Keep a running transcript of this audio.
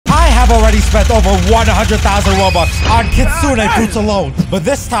I've already spent over 100,000 Robux on Kitsune fruits alone. But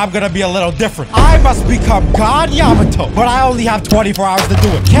this time gonna be a little different. I must become God Yamato, but I only have 24 hours to do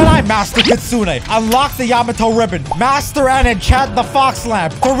it. Can I master Kitsune? Unlock the Yamato ribbon. Master and enchant the fox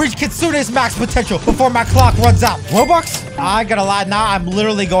lamp to reach Kitsune's max potential before my clock runs out. Robux? I ain't gonna lie, now I'm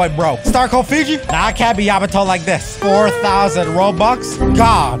literally going broke. Star code Fiji? Nah, I can't be Yamato like this. 4,000 Robux?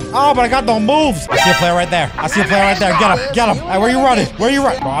 God. Oh, but I got no moves. I see a player right there. I see a player right there. Get him. Get him. Hey, where you running? Where you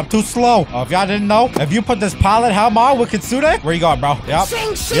running? Bro, I'm too slow. Oh, if y'all didn't know, if you put this pilot helm on with Kitsune, where you going, bro? Yep.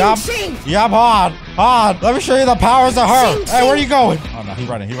 Yep, hold on. Let me show you the powers of her. Hey, where you going? Oh, no, he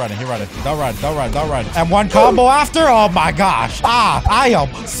running. Don't run. And one combo after? Oh, my gosh. I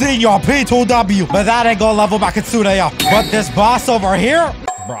am Senior P2W. But that ain't gonna level my Kitsune up. But this boss over here...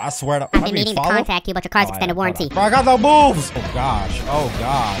 Bro, I swear to... I've been meaning to contact you about your car's extended warranty. Bro, I got no moves. Oh, gosh. Oh,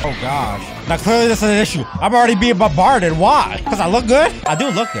 gosh. Now, clearly this is an issue. I'm already being bombarded. Why? Because I look good? I do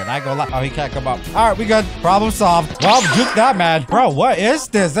look good. I ain't gonna lie. Oh, he can't come up. All right, we good. Problem solved. Well, juke that, man. Bro, what is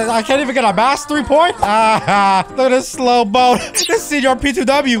this? I can't even get a mastery point? Look at this slow boat. This Senior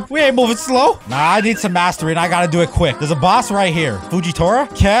P2W. We ain't moving slow. Nah, I need some mastery, and I gotta do it quick. There's a boss right here.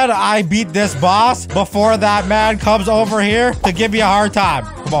 Fujitora? Can I beat this boss before that man comes over here to give me a hard time?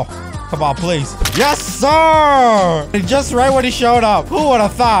 Come on, please. Yes, sir! Just right when he showed up. Who would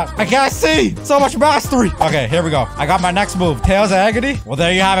have thought? I can't see. So much mastery. Okay, here we go. I got my next move. Tails of Agony. Well,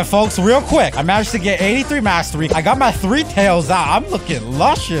 there you have it, folks. Real quick. I managed to get 83 mastery. I got my 3 tails out. I'm looking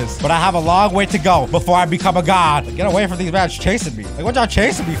luscious. But I have a long way to go before I become a god. Get away from these bats chasing me. Like, what y'all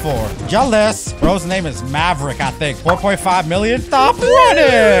chasing me for? Jealous. Bro's name is Maverick, I think. 4.5 million. Stop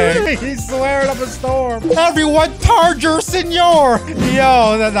running! He's swearing up a storm. Everyone, Targer Senor.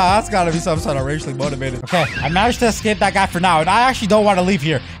 Yo, no, that's gotta be some sort of racially motivated. Okay, I managed to escape that guy for now, and I actually don't want to leave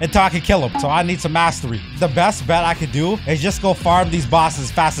here until I can kill him. So I need some mastery. The best bet I could do is just go farm these bosses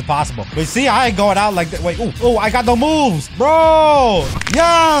as fast as possible. But you see, I ain't going out like that. Wait, oh, I got no moves, bro.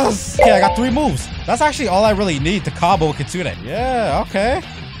 Yes. Okay, I got 3 moves. That's actually all I really need to combo with Kitsune. Yeah, okay.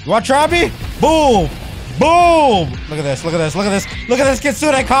 You want to try me? Boom. Boom! Look at this, look at this, look at this. Look at this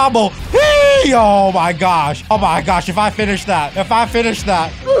Kitsune combo. Hey! Oh my gosh. Oh my gosh, if I finish that,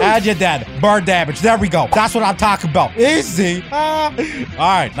 and you're dead. Burn damage. There we go. That's what I'm talking about. Easy.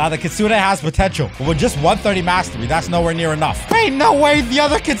 Alright, now the Kitsune has potential. But with just 130 mastery, that's nowhere near enough. Ain't no way the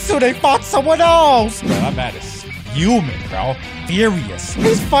other Kitsune fought someone else. Bro, that man is human, bro. Furious.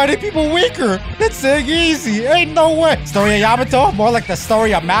 He's fighting people weaker. It's saying easy. Ain't no way. Story of Yamato? More like the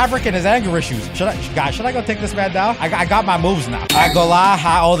story of Maverick and his anger issues. Should I go take this man down? I got my moves now. I go lie.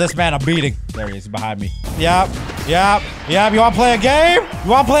 I owe this man a beating. There he is behind me. Yep. You want to play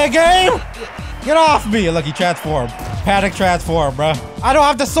a game? Get off me. Look, he transformed. Panic transform, bro. I don't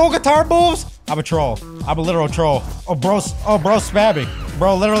have the soul guitar moves. I'm a troll. I'm a literal troll. Oh, bro spamming.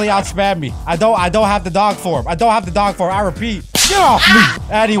 Bro literally out spam me. I don't have the dog form. I repeat. Get off me.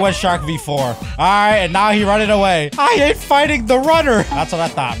 And he went Shark V4. All right, and now he running away. I ain't fighting the runner. That's what I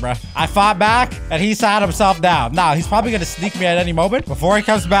thought, bro. I fought back, and he sat himself down. Now, he's probably going to sneak me at any moment before he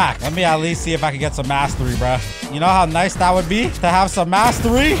comes back. Let me at least see if I can get some mastery, bro. You know how nice that would be to have some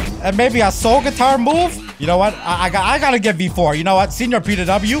mastery and maybe a soul guitar move? You know what? I got to get V4. You know what? Senior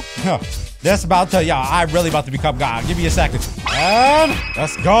P2W. This about to, I'm really about to become God. Give me a second. And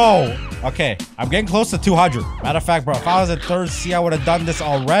let's go. Okay, I'm getting close to 200. Matter of fact, bro, if I was in 3rd C, I would have done this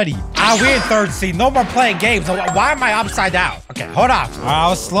already. We in 3rd C. No more playing games. Why am I upside down? Okay, hold on. I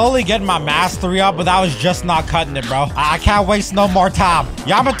was slowly getting my mastery up, but that was just not cutting it, bro. I can't waste no more time.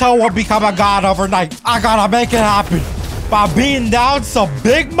 Yamato will become a god overnight. I gotta make it happen by beating down some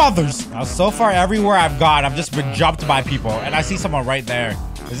big mothers. Now, so far, everywhere I've gone, I've just been jumped by people, and I see someone right there.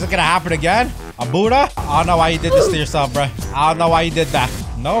 Is it gonna happen again? A Buddha? I don't know why you did this to yourself, bro. I don't know why you did that.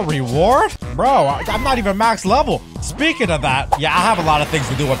 No reward? Bro, I'm not even max level. Speaking of that, yeah, I have a lot of things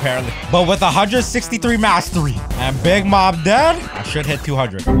to do apparently. But with 163 mastery and Big Mom dead, I should hit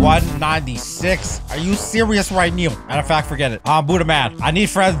 200. 196. Are you serious right now? Matter of fact, forget it. Buddha man, I need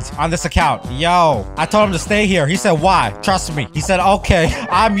friends on this account. Yo, I told him to stay here. He said, why? Trust me. He said, okay,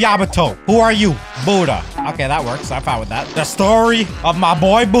 I'm Yamato. Who are you? Buddha. Okay, that works. I'm fine with that. The story of my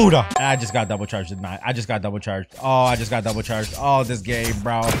boy Buddha. And I just got double charged, didn't I? I just got double charged. Oh, I just got double charged. Oh, this game,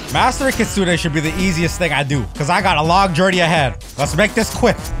 bro. Mastering Kitsune should be the easiest thing I do because I got a long journey ahead. Let's make this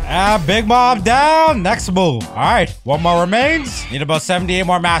quick. And Big Mom down. Next move. All right, one more remains. Need about 78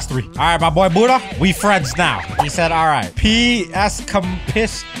 more mastery. All right, my boy Buddha, we friends now. He said, all right. P.S.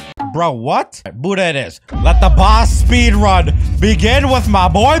 Compish. Bro, what? Buddha it is. Let the boss speed run begin with my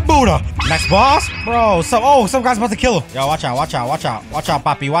boy Buddha. Next boss? Bro, some guy's about to kill him. Yo, watch out, watch out, watch out. Watch out,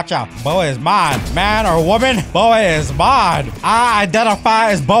 Papi, watch out. Boa is mine. Man or woman, Boa is mine. I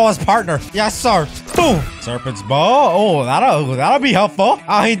identify as Boa's partner. Yes, sir. Boom. Serpent's bow. Oh, that'll be helpful.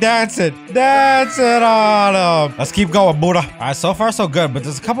 Oh, he dancing. Dancing on him. Let's keep going, Buddha. All right, so far so good, but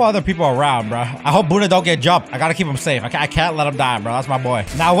there's a couple other people around, bro. I hope Buddha don't get jumped. I gotta keep him safe. I can't let him die, bro. That's my boy.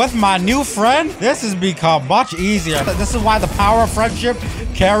 Now, with my new friend, this has become much easier. This is why the power of friendship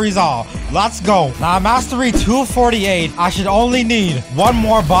carries all. Let's go. Now, Mastery 248. I should only need one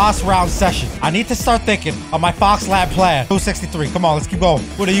more boss round session. I need to start thinking of my Fox Lab plan. 263. Come on, let's keep going.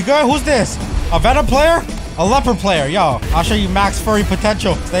 Buddha, you good? Who's this? A Venom player? A leopard player, yo. I'll show you max furry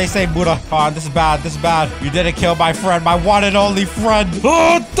potential. Stay safe, Buddha. Come on, this is bad. This is bad. You didn't kill my friend, my one and only friend.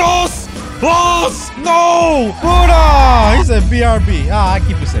 Oh, dos! Dos! No! Buddha! He said BRB. Ah, I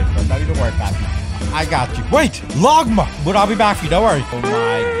keep you safe, bro. Not even worry, Papi. I got you. Wait, Logma. Buddha, I'll be back for you. Don't worry. Oh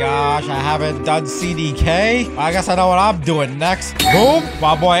my gosh, I haven't done CDK. I guess I know what I'm doing next. Boom.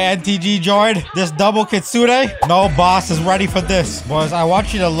 My boy NTG joined this double Kitsune. No boss is ready for this. Boys, I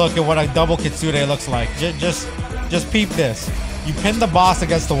want you to look at what a double Kitsune looks like. Just peep this. You pin the boss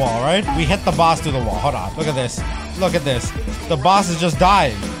against the wall, right? We hit the boss through the wall. Hold on. Look at this. Look at this. The boss is just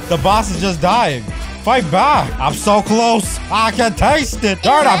dying. The boss is just dying. Fight back. I'm so close. I can taste it.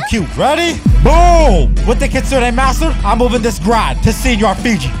 Darn, I'm cute. Ready? Boom. With the Kitsune Master, I'm moving this grind to Senior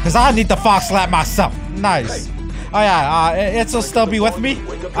Fiji because I need the Fox Slap myself. Nice. Oh, yeah. It'll still be with me.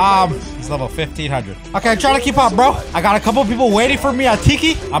 He's level 1500. Okay, try to keep up, bro. I got a couple people waiting for me at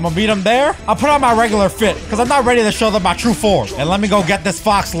Tiki. I'm gonna meet them there. I'll put on my regular fit because I'm not ready to show them my true form. And let me go get this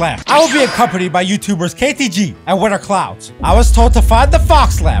Fox Lamp. I will be accompanied by YouTubers KTG and Winter Clouds. I was told to find the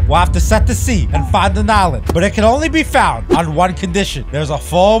Fox Lamp. We'll have to set the sea and find an island. But it can only be found on one condition. There's a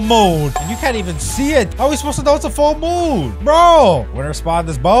full moon. And you can't even see it. How are we supposed to know it's a full moon? Bro, Winter spawned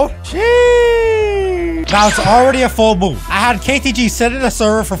this boat? Jeez. Now it's already a full moon. I had KTG sit in a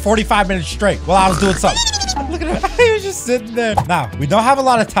server for 45 minutes straight while I was doing something. Look at him. He was just sitting there. Now, we don't have a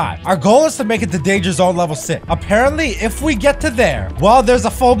lot of time. Our goal is to make it to Danger Zone level 6. Apparently, if we get to there, well, there's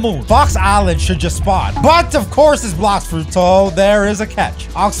a full moon. Fox Island should just spawn. But, of course, it's Blox fruit, so there is a catch.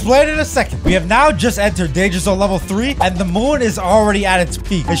 I'll explain in a second. We have now just entered Danger Zone level 3, and the moon is already at its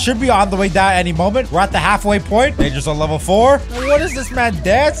peak. It should be on the way down any moment. We're at the halfway point. Danger Zone level 4. What is this man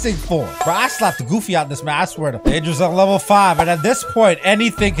dancing for? Bro, I slapped the goofy out this man. I swear to. Danger Zone level 5, and at this point,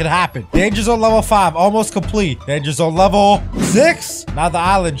 anything can happen. Danger Zone level 5, almost complete. Danger Zone level 6. Now the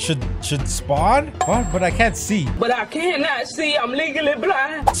island should spawn. What? But I can't see. But I cannot see. I'm legally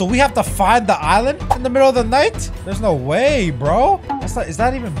blind. So we have to find the island in the middle of the night? There's no way, bro. Is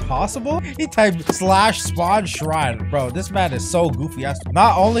that even possible? He typed /spawn shrine. Bro, this man is so goofy.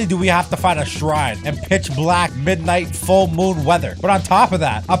 Not only do we have to find a shrine in pitch black midnight full moon weather, but on top of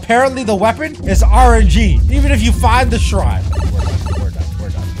that, apparently the weapon is RNG. Even if you find the shrine.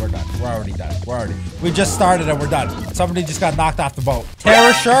 We're already done. We just started and we're done. Somebody just got knocked off the boat.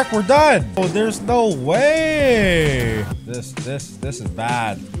 Terror Shark, we're done. Oh, there's no way. This is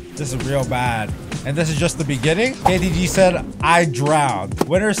bad. This is real bad. And this is just the beginning. KDG said, I drowned.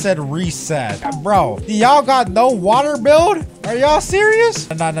 Winter said, reset. Bro, y'all got no water build? Are y'all serious?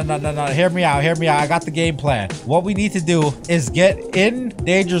 No. Hear me out. I got the game plan. What we need to do is get in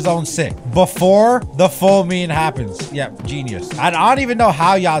Danger Zone 6 before the full moon happens. Yep, genius. I don't even know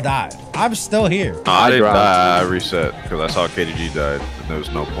how y'all died. I'm still here. I didn't die. I reset because I saw KTG died. And there was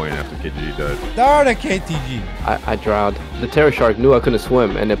no point after KTG died. Darn it, KTG. I drowned. The Terror Shark knew I couldn't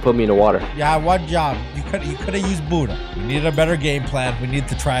swim and it put me in the water. Yeah, one job. You could have used Buddha. We needed a better game plan. We need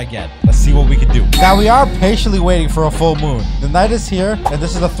to try again. Let's see what we can do. Now, we are patiently waiting for a full moon. The night is here, and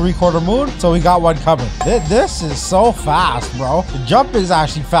this is a 3/4 moon, so we got one coming. This is so fast, bro. The jump is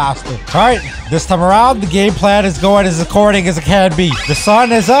actually faster. All right, this time around, the game plan is going as according as it can be. The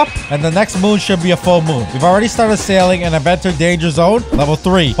sun is up, and the next moon should be a full moon. We've already started sailing and have entered Danger Zone level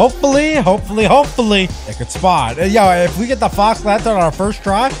 3. Hopefully, it could spawn. Yo, if we get the Fox Lantern on our first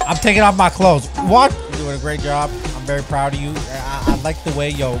try, I'm taking off my clothes. What? You're doing a great job. I'm very proud of you. I like the way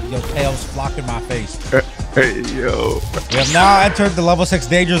your tail's flocking my face. Hey, yo. We have now entered the level 6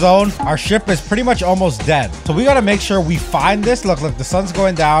 Danger Zone. Our ship is pretty much almost dead. So we gotta make sure we find this. Look, the sun's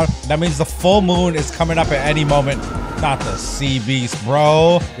going down. That means the full moon is coming up at any moment. Not the sea beast,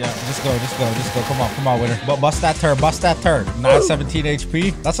 bro. Yeah, just go. Come on, Winter. But bust that turn. 917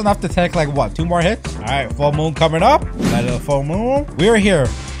 HP. That's enough to take like what, 2 more hits? All right, full moon coming up. That is a full moon. We're here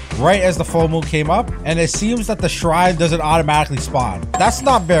right as the full moon came up, and it seems that the shrine doesn't automatically spawn. That's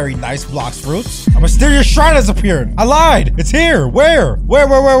not very nice, Blox Fruits. A mysterious shrine has appeared. I lied. It's here. Where?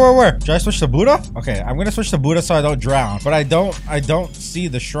 Where? Should I switch to Buddha? Okay, I'm gonna switch to Buddha so I don't drown. But I don't see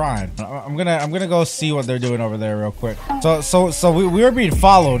the shrine. I'm gonna go see what they're doing over there real quick. So we were being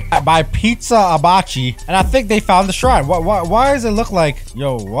followed by Pizza Abachi, and I think they found the shrine. Why does it look like,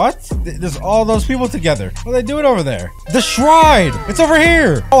 yo, what? There's all those people together. What are they doing over there? The shrine. It's over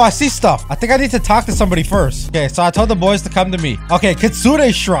here. Oh, I see stuff. I think I need to talk to somebody first. Okay, so I told the boys to come to me. Okay,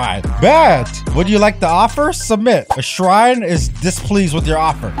 Kitsune shrine. Bet. Would you like the offer? Submit. A shrine is displeased with your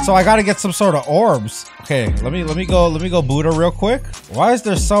offer, so I gotta get some sort of orbs. Okay, let me go Buddha real quick. Why is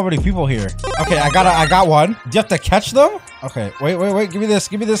there so many people here? Okay, I got one. Do you have to catch them? Okay, wait. Give me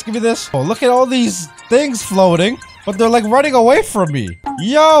this. Oh, look at all these things floating, but they're like running away from me.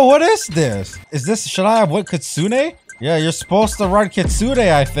 Yo, what is this? Should I have what, Kitsune? Yeah, you're supposed to run Kitsune,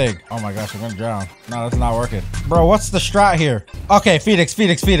 I think. Oh my gosh, I'm gonna drown. No, that's not working. Bro, what's the strat here? Okay, Phoenix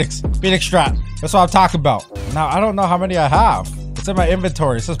strat. That's what I'm talking about. Now, I don't know how many I have. It's in my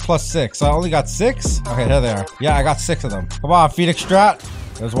inventory. It says +6. So I only got 6? Okay, here they are. Yeah, I got 6 of them. Come on, Phoenix strat.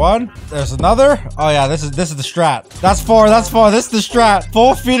 There's one. There's another. Oh yeah, this is the strat. That's 4. This is the strat.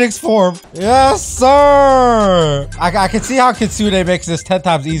 Full Phoenix form. Yes, sir. I can see how Kitsune makes this 10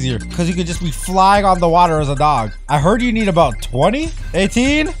 times easier, because you could just be flying on the water as a dog. I heard you need about 20,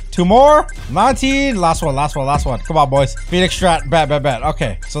 18, 2 more, 19. Last one. Come on, boys. Phoenix strat. Bet.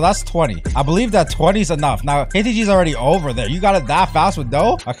 Okay, so that's 20. I believe that 20 is enough. Now, KTG's already over there. You got it that fast with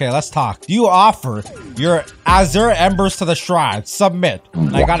dough? Okay, let's talk. Do you offer your Azure Embers to the shrine? Submit.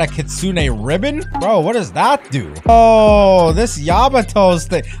 And I got a Kitsune ribbon? Bro, what does that do? Oh, this Yamato's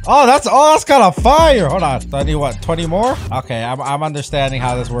thing. Oh, that's kind of fire. Hold on. So I need what, 20 more? Okay, I'm understanding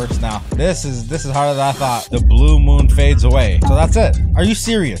how this works now. This is harder than I thought. The blue moon fades away. So that's it. Are you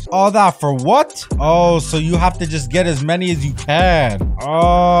serious? All that for what? Oh, so you have to just get as many as you can.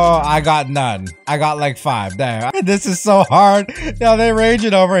 Oh, I got none. I got like 5. Damn, this is so hard. Yeah, they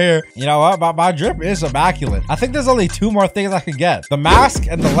raging over here. You know what? My drip is immaculate. I think there's only 2 more things I could get. The mask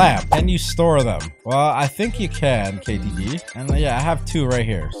and the lamp. Can you store them? Well, I think you can, KTG. And yeah, I have 2 right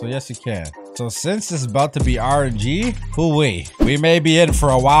here. So yes, you can. So since this is about to be RNG, we may be in for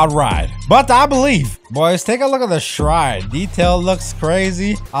a wild ride. But I believe. Boys, take a look at the shrine. Detail looks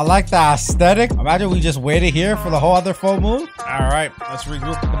crazy. I like the aesthetic. Imagine we just waited here for the whole other full moon. All right, let's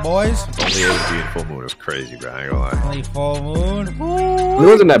regroup with the boys. Only able to be in full moon. It's crazy, bro. I ain't gonna lie. Only full moon. It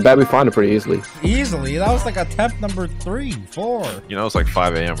wasn't that bad. We found it pretty easily. That was like attempt number 3, 4. You know, it's like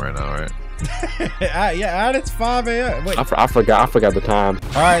 5 a.m. right now, right? Yeah, and it's 5 a.m. Wait. I forgot the time.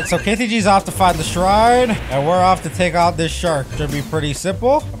 All right, so KTG's off to find the shrine, and we're off to take out this shark. Should be pretty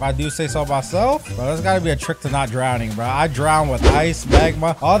simple, if I do say so myself. But there's got to be a trick to not drowning, bro. I drown with ice,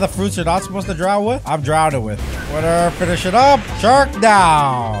 magma. All the fruits you're not supposed to drown with, I'm drowning with. Winner, finish it up. Shark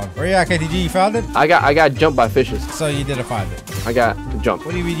down. Where you at, KTG? You found it? I got jumped by fishes. So you didn't find it? I got jumped.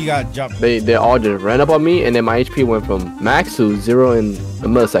 What do you mean you got jumped? They all just ran up on me, and then my HP went from max to 0 in a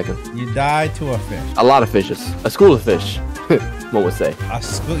millisecond. You died to a fish. A lot of fishes. A school of fish. One would say.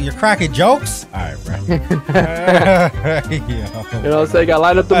 You're cracking jokes? All right, bro. You know what I'm saying? Got to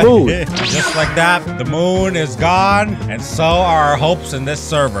light up the moon. Just like that, the moon is gone, and so are our hopes in this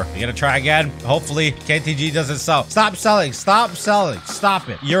server. You gonna try again? Hopefully, KTG doesn't sell. Stop selling. Stop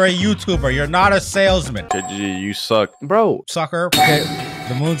it. You're a YouTuber. You're not a salesman. KG, you suck. Bro. Sucker. Okay,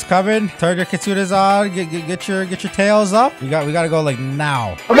 the moon's coming. Turn your kitsunes on. Get your tails up. We got to go like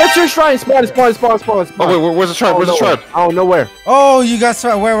now. I'm at your shrine. Spawn. Oh, wait, where's the tribe? Where's the tribe? I don't know where. Oh, you guys,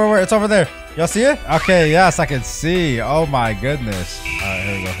 where? It's over there. Y'all see it? Okay, yes, I can see. Oh my goodness. All right,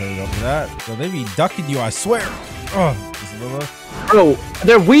 here we go. Look at that. So they be ducking you, I swear. Oh, just a little. Bro,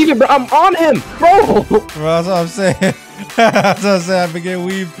 they're weaving, bro. I'm on him, bro. Bro, that's what I'm saying. That's what I'm saying. I begin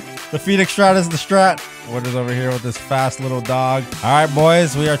weave. The Phoenix strat is the strat. What is over here with this fast little dog? All right,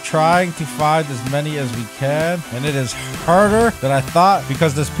 boys, we are trying to find as many as we can, and it is harder than I thought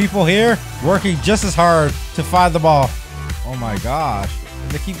because there's people here working just as hard to find them all. Oh my gosh.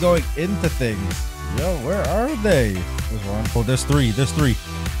 And they keep going into things. Yo, where are they? There's one. Oh, there's 3.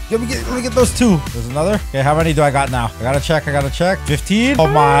 Let me get those 2. There's another. Okay, how many do I got now? I gotta check. 15. Oh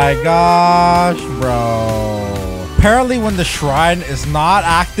my gosh, bro. apparently when the shrine is not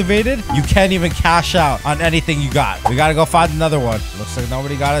activated, you can't even cash out on anything you got. We gotta go find another one. Looks like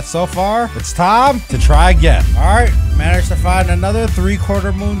nobody got it so far. It's time to try again. All right, managed to find another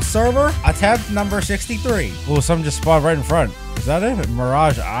 3/4 moon server. Attempt number 63. Oh, something just spawned right in front. Is that it?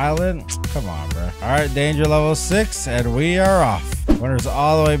 Mirage Island? Come on, bro. All right, danger level 6, and we are off. Winter's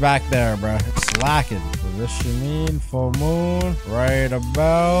all the way back there, bro. It's slacking. Positioning, full moon, right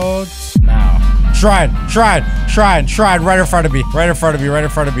about now. Shrine right in front of me. Right in front of me, right in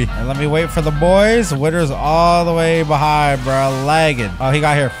front of me. And let me wait for the boys. Winter's all the way behind, bro. Lagging. Oh, he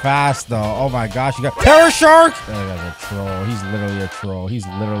got here fast, though. Oh, my gosh. You got Terror Shark. That guy's a troll. He's literally a troll. He's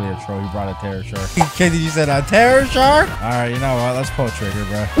literally a troll. He brought a Terror Shark. Kid, you said a Terror Shark? All right, you know what? Let's pull a trigger,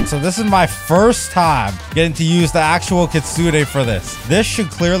 bro. So this is my first time getting to use the actual Kitsune for this. This should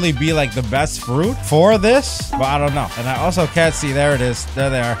clearly be like the best fruit for this, but I don't know. And I also can't see. There it is. They're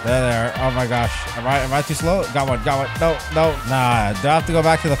there. They're there. Oh, my gosh. Am I too slow? Got one. Got one. No, no. Nah. Do I have to go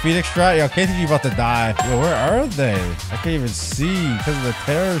back to the Phoenix strat? Yo, KTG about to die. Yo, where are they? I can't even see because of the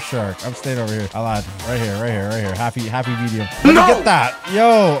Terror Shark. I'm staying over here. I lied. Right here. Right here. Right here. Happy medium. Let me get that.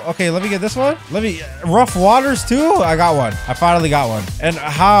 Yo. Okay, let me get this one. Let me. Rough waters too? I got one. I finally got one. And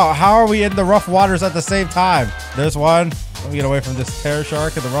how are we in the rough waters at the same time? There's one. Let me get away from this Terror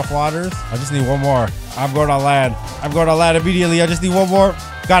Shark in the rough waters. I just need one more. I'm going on land. I'm going on land immediately. I just need one more.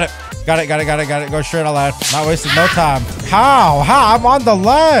 Got it. Got it. Go straight on land. Not wasting no time. How? I'm on the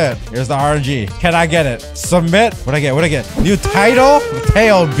land. Here's the RNG. Can I get it? Submit. What'd I get? New title?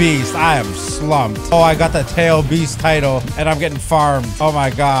 Tail Beast. I am slumped. Oh, I got the Tail Beast title and I'm getting farmed. Oh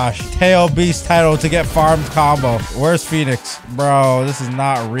my gosh. Tail Beast title to get farmed combo. Where's Phoenix? Bro, this is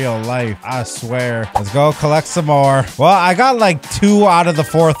not real life. I swear. Let's go collect some more. Well, I got like 2 out of the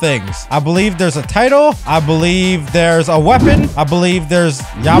 4 things. I believe there's a title. I believe there's a weapon. I believe there's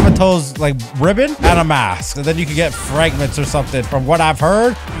Yamato's like ribbon and a mask, and then you can get fragments or something from what I've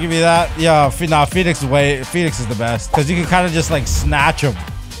heard. Give me that. Yeah, no, Phoenix is the best because you can kind of just like snatch them.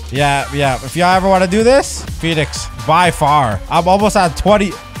 Yeah. If y'all ever want to do this, Phoenix by far. I'm almost at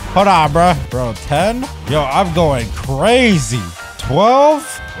 20. Hold on, bro. 10. Yo, I'm going crazy.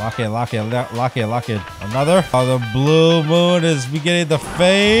 12. Lock in. Another. Oh, the blue moon is beginning to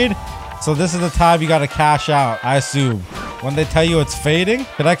fade. So this is the time you got to cash out, I assume. When they tell you it's fading,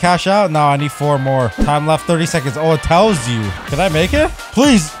 can I cash out? No, I need 4 more. Time left 30 seconds. Oh, it tells you. Can I make it?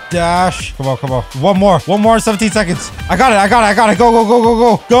 Please. Dash. Come on. One more in 17 seconds. I got it.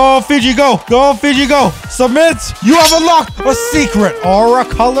 Go. Go, Fiji, go. Submit. You have unlocked a secret aura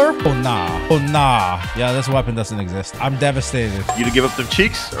color. Oh, nah. Yeah, this weapon doesn't exist. I'm devastated. You to give up them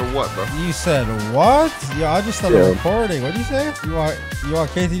cheeks or what, bro? You said what? Yo, I just started recording. What did you say? You want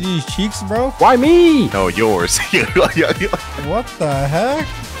KTG's cheeks, bro? Why me? No, yours. What the heck?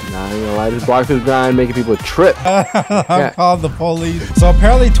 Nah, you know, I just blocked this grind, making people trip. I'm calling the police. So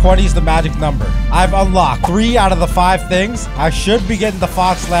apparently 20 is the magic number. I've unlocked 3 out of the 5 things. I should be getting the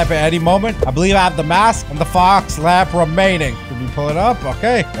fox lamp at any moment. I believe I have the mask and the fox lamp remaining. Can we pull it up?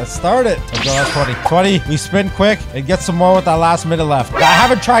 Okay, let's start it. Let's go. That's 20. 20. We spin quick and get some more with that last minute left. I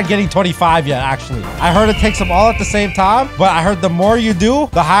haven't tried getting 25 yet, actually. I heard it takes them all at the same time, but I heard the more you do,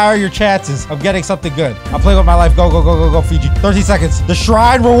 the higher your chances of getting something good. I'm playing with my life. Go, Fiji. 30 seconds. The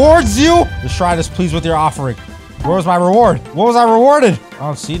shrine rewards you. The shrine is pleased with your offering. Where was my reward? What was I rewarded? I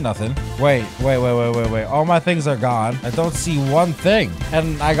don't see nothing. Wait. All my things are gone. I don't see one thing.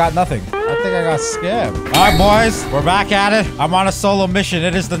 And I got nothing. I think I got scammed. All right, boys. We're back at it. I'm on a solo mission.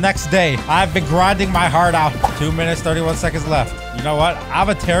 It is the next day. I've been grinding my heart out. 2 minutes, 31 seconds left. You know what? I have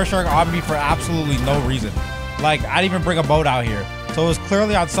a Terror Shark on me for absolutely no reason. Like, I didn't even bring a boat out here. So it was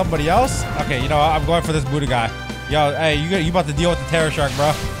clearly on somebody else. Okay, you know what? I'm going for this Buddha guy. Yo, hey, you about to deal with the Terror Shark,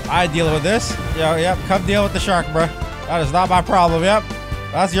 bro. I deal with this. Yo, yep, come deal with the shark, bro. That is not my problem, yep.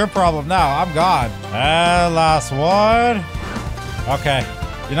 That's your problem now. I'm gone. And last one. Okay.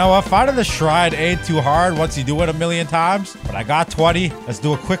 You know what? Finding the shrine ain't too hard once you do it a million times. But I got 20. Let's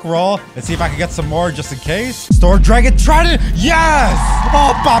do a quick roll. Let's see if I can get some more just in case. Store Dragon Trident. Yes!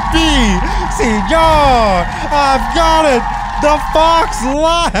 Oh, papi! Senor! I've got it! The Fox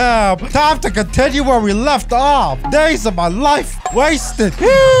Lab! Time to continue where we left off. Days of my life wasted.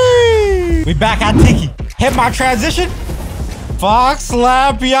 Whee! We back at Tiki. Hit my transition. Fox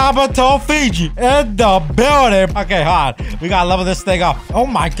Lab Yamato Fiji in the building. Okay, hold on. We gotta level this thing up. Oh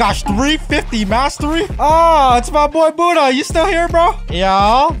my gosh, 350 mastery? Oh, it's my boy Buddha. You still here, bro?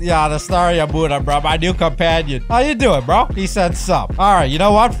 Yo, yeah, the story of Buddha, bro. My new companion. How you doing, bro? He said sup. All right, you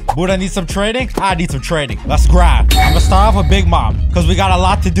know what? Buddha needs some training. I need some training. Let's grind. I'm gonna start off with Big Mom because we got a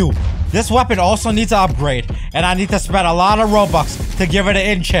lot to do. This weapon also needs to upgrade, and I need to spend a lot of Robux to give it an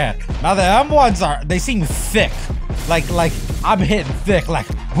enchant. Now the M1s they seem thick. Like I'm hitting thick. Like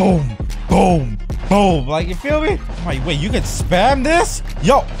boom, boom, boom. Like, you feel me? Wait, you can spam this?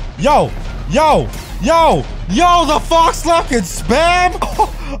 Yo, the Fox Slap can spam?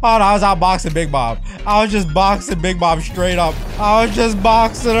 Oh, no, I was outboxing Big Mom. I was just boxing Big Mom straight up. I was just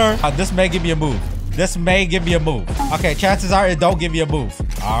boxing her. This may give me a move. This may give me a move. Okay, chances are it don't give you a move.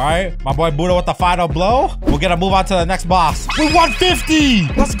 All right, my boy Buddha with the final blow. We'll get a move on to the next boss. We 150.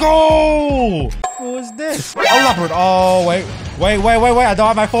 Let's go. Who is this? A leopard. Oh, wait. I don't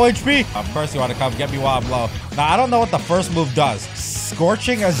have my full HP. Of course you want to come get me while I'm low. Now, I don't know what the first move does.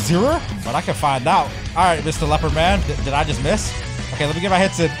 Scorching Azure? But I can find out. All right, Mr. Leopard Man. Did I just miss? Okay, let me get my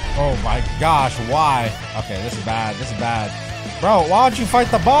hits in. Oh my gosh, why? Okay, this is bad. This is bad. Bro, why don't you fight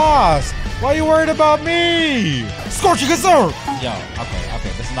the boss? Why are you worried about me? Scorching Azure! Yo,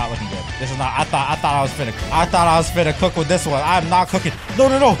 okay, this is not looking good. This is not, I thought I was finna cook with this one. I'm not cooking.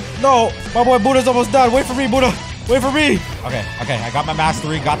 No. My boy Buddha's almost done. Wait for me, Buddha. Wait for me. Okay, I got my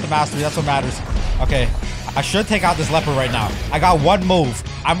mastery. Got the mastery. That's what matters. Okay, I should take out this leopard right now. I got one move.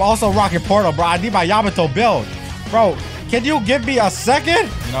 I'm also rocking Portal, bro. I need my Yamato build. Bro, can you give me a second?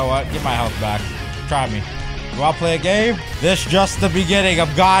 You know what? Get my health back. Try me. Do I play a game? This just the beginning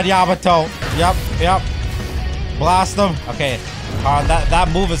of God Yamato. Yep. Blast him. Okay. That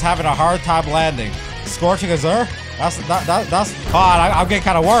move is having a hard time landing. Scorching Azure? That's odd. I'm getting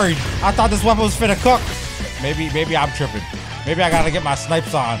kind of worried. I thought this weapon was finna cook. Maybe I'm tripping. Maybe I gotta get my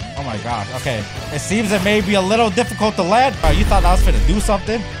snipes on. Oh my gosh. Okay. It seems it may be a little difficult to land. Oh, you thought that was finna do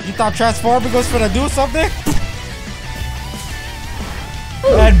something? You thought transforming was finna do something?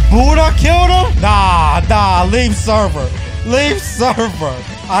 And Buddha killed him? Nah, leave server.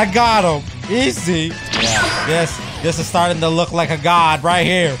 I got him. Easy. Yeah, this is starting to look like a god right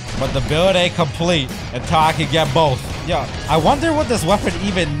here. But the build ain't complete until I can get both. Yo, I wonder what this weapon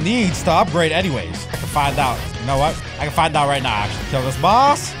even needs to upgrade anyways. I can find out. You know what? I can find out right now, actually. Kill this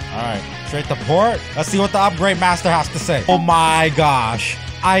boss. All right, straight to port. Let's see what the upgrade master has to say. Oh my gosh.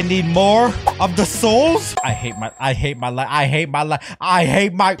 I need more of the souls. A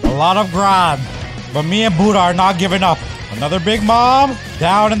lot of grind. But me and Buddha are not giving up. Another Big Mom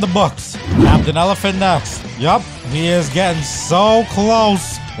down in the books. Captain Elephant next. Yup, he is getting so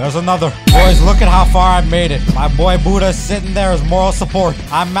close. There's another. Boys, look at how far I've made it. My boy Buddha is sitting there as moral support.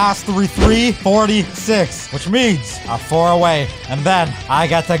 I'm mastery 346, which means I'm 4 away. And then I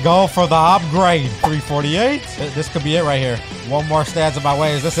get to go for the upgrade. 348. This could be it right here. One more stands in my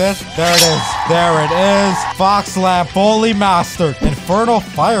way. Is this it? There it is. There it is. Fox Lab fully mastered. Infernal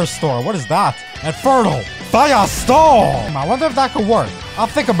Firestorm. What is that? Infernal Firestorm. I wonder if that could work. I'll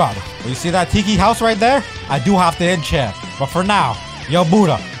think about it. Well, you see that tiki house right there? I do have to enchant. But for now, yo,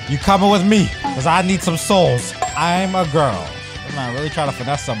 Buddha, you coming with me? Because I need some souls. I'm a girl. Man, really trying to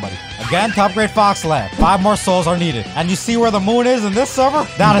finesse somebody. Again, to upgrade Fox Lab. 5 more souls are needed. And you see where the moon is in this server?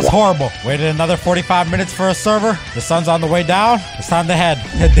 That is horrible. Waited another 45 minutes for a server. The sun's on the way down. It's time to head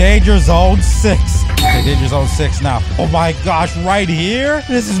to Danger Zone 6. Okay, Danger Zone 6 now. Oh my gosh, right here?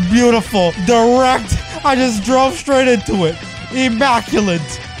 This is beautiful. Direct. I just drove straight into it. Immaculate.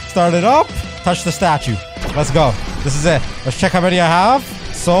 Start it up. Touch the statue. Let's go. This is it. Let's check how many I have.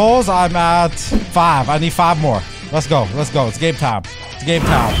 Souls, I'm at 5. I need 5 more. Let's go. It's game time.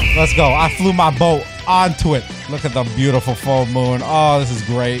 Let's go. I flew my boat onto it. Look at the beautiful full moon. Oh, this is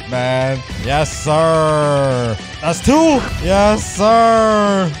great, man. Yes, sir. That's 2. Yes,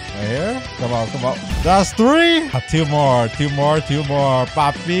 sir. Right here. Come on. That's 3. 2 more.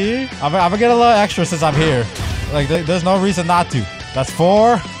 Papi. I'm gonna get a little extra since I'm here. Like, there's no reason not to. That's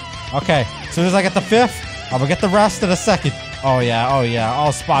 4. Okay. As soon as I get the 5th, I'm gonna get the rest in a second. Oh yeah.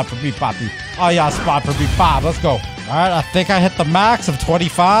 All spot for me, Papi. Oh yeah, spot for me, Pop. Let's go. All right, I think I hit the max of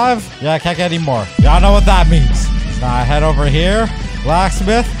 25. Yeah, I can't get any more. Y'all know what that means. Now I head over here.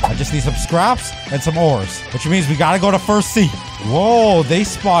 Blacksmith. I just need some scraps and some ores, which means we gotta go to first sea. Whoa, they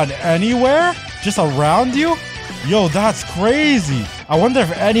spawn anywhere? Just around you? Yo, that's crazy. I wonder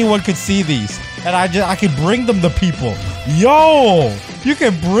if anyone could see these. And I could bring them to people. Yo, you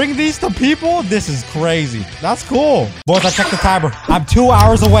can bring these to people? This is crazy. That's cool. Boys, I checked the timer. I'm 2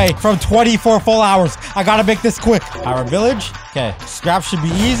 hours away from 24 full hours. I gotta make this quick. Our village. Okay, scrap should be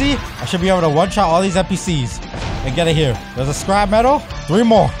easy. I should be able to one-shot all these NPCs and get it here. There's a scrap metal. 3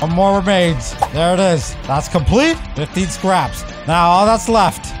 more. 1 more remains. There it is. That's complete. 15 scraps. Now all that's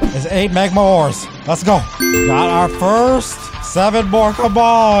left is 8 magma ores. Let's go. Got our first 7 more. Come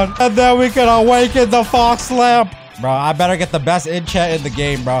on. And then we can awaken the Fox Lamp. Bro, I better get the best enchant in the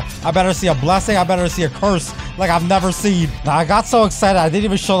game, bro. I better see a blessing. I better see a curse like I've never seen. Now, I got so excited, I didn't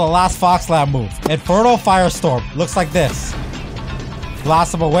even show the last Fox Lamp move. Infernal Firestorm. Looks like this.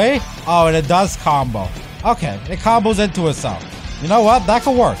 Blast him away. Oh, and it does combo. Okay, it combos into itself. You know what? That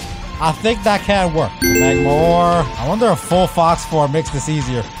could work. I think that can work. Make more. I wonder if full fox form makes this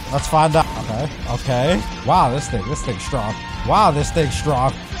easier. Let's find out. Okay. Wow, this thing's strong. Wow, this thing's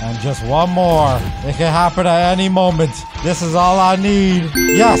strong. And just one more. It can happen at any moment. This is all I need.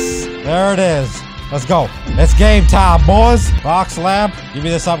 Yes, there it is. Let's go. It's game time, boys. Box lamp, give me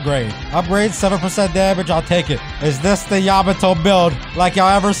this upgrade. Upgrade, 7% damage, I'll take it. Is this the Yamato build like y'all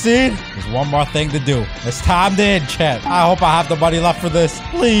ever seen? There's one more thing to do. It's time to enchant. I hope I have the money left for this.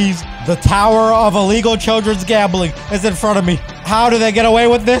 Please. The Tower of Illegal Children's Gambling is in front of me. How do they get away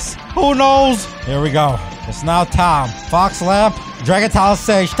with this? Who knows? Here we go. It's now time. Fox lamp, Dragon Talon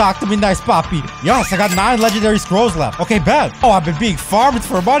Sage, talk to me nice, Poppy. Yes, I got 9 legendary scrolls left. Okay, bet. Oh, I've been being farmed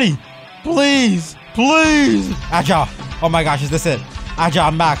for money. Please. Please. Agile. Oh my gosh, is this it?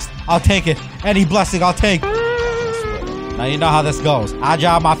 Agile maxed. I'll take it. Any blessing, I'll take. Now you know how this goes.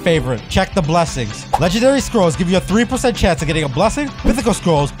 Agile, my favorite. Check the blessings. Legendary scrolls give you a 3% chance of getting a blessing. Mythical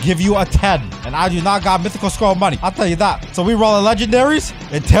scrolls give you a 10. And I do not got mythical scroll money. I'll tell you that. So we roll the legendaries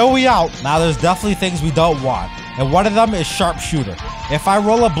until we out. Now there's definitely things we don't want. And one of them is sharpshooter. If I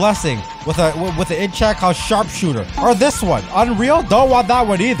roll a blessing with an in-check called sharpshooter, or this one, unreal, don't want that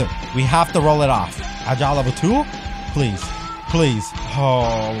one either. We have to roll it off. Agile level 2, please, please.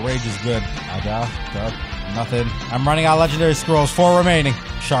 Oh, rage is good. Agile, good, nothing. I'm running out of legendary scrolls. 4 remaining.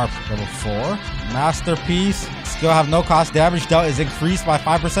 Sharp level 4. Masterpiece. Skill have no cost. Damage dealt is increased by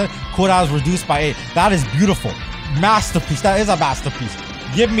 5%. Cooldown is reduced by 8. That is beautiful. Masterpiece. That is a masterpiece.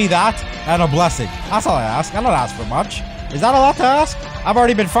 Give me that and a blessing. That's all I ask. I don't ask for much. Is that a lot to ask? I've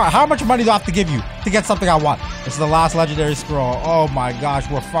already been farmed. How much money do I have to give you to get something I want? This is the last legendary scroll. Oh my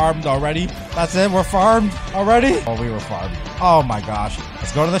gosh, we're farmed already. That's it, we're farmed already? Oh, we were farmed. Oh my gosh.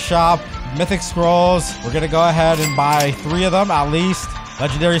 Let's go to the shop. Mythic scrolls. We're gonna go ahead and buy 3 of them at least.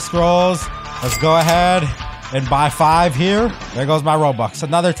 Legendary scrolls. Let's go ahead and buy 5 here. There goes my Robux.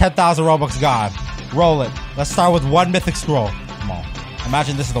 Another 10,000 Robux gone. Roll it. Let's start with 1 mythic scroll. Come on.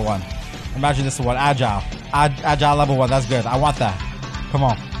 Imagine this is the one. Imagine this is the one. Agile. Agile level 1. That's good. I want that. Come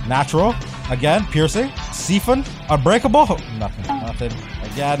on. Natural. Again. Piercing. Siphon. Unbreakable. Nothing. Nothing.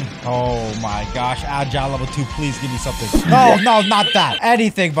 Again. Oh my gosh. Agile level 2. Please give me something. No, no, not that.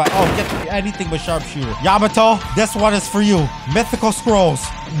 Anything but. Oh, get anything but sharpshooter. Yamato, this one is for you. Mythical scrolls.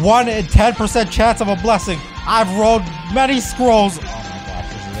 1 in 10% chance of a blessing. I've rolled many scrolls. Oh my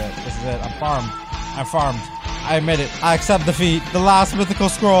gosh. This is it. This is it. I'm farmed. I'm farmed. I admit it. I accept defeat. The last mythical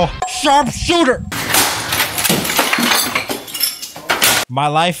scroll. Sharpshooter! My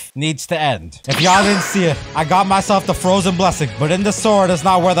life needs to end. If y'all didn't see it, I got myself the frozen blessing. But in the sword is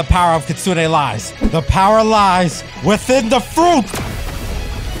not where the power of Kitsune lies. The power lies within the fruit!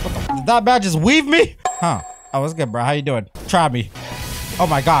 What the, did that man just weave me? Huh. Oh, what's good, bro? How you doing? Try me. Oh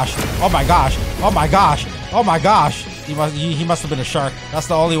my gosh. Oh my gosh. Oh my gosh. Oh my gosh. He must have been a shark. That's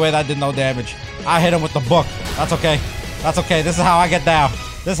the only way that did no damage. I hit him with the book. That's okay. That's okay. This is how I get down.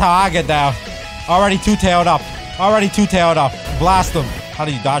 This is how I get down. Already 2-tailed up. Already 2-tailed up. Blast him. How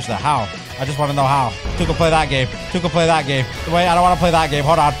do you dodge that? How? I just want to know how. Two can play that game. Two can play that game. Wait, I don't want to play that game.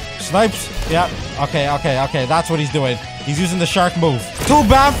 Hold on. Snipes. Yep. Okay. That's what he's doing. He's using the shark move. Too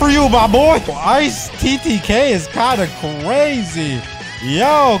bad for you, my boy. Ice TTK is kind of crazy.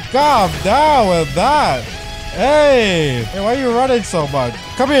 Yo, calm down with that. Hey, why are you running so much?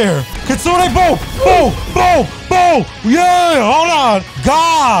 Come here. Kitsune, boom, boom, boom, boom. Yeah, hold on.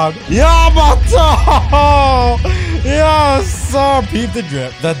 God, Yamato. Yes, sir. Peep the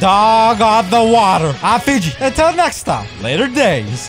drip. The dog on the water. imFiji. Until next time. Later days.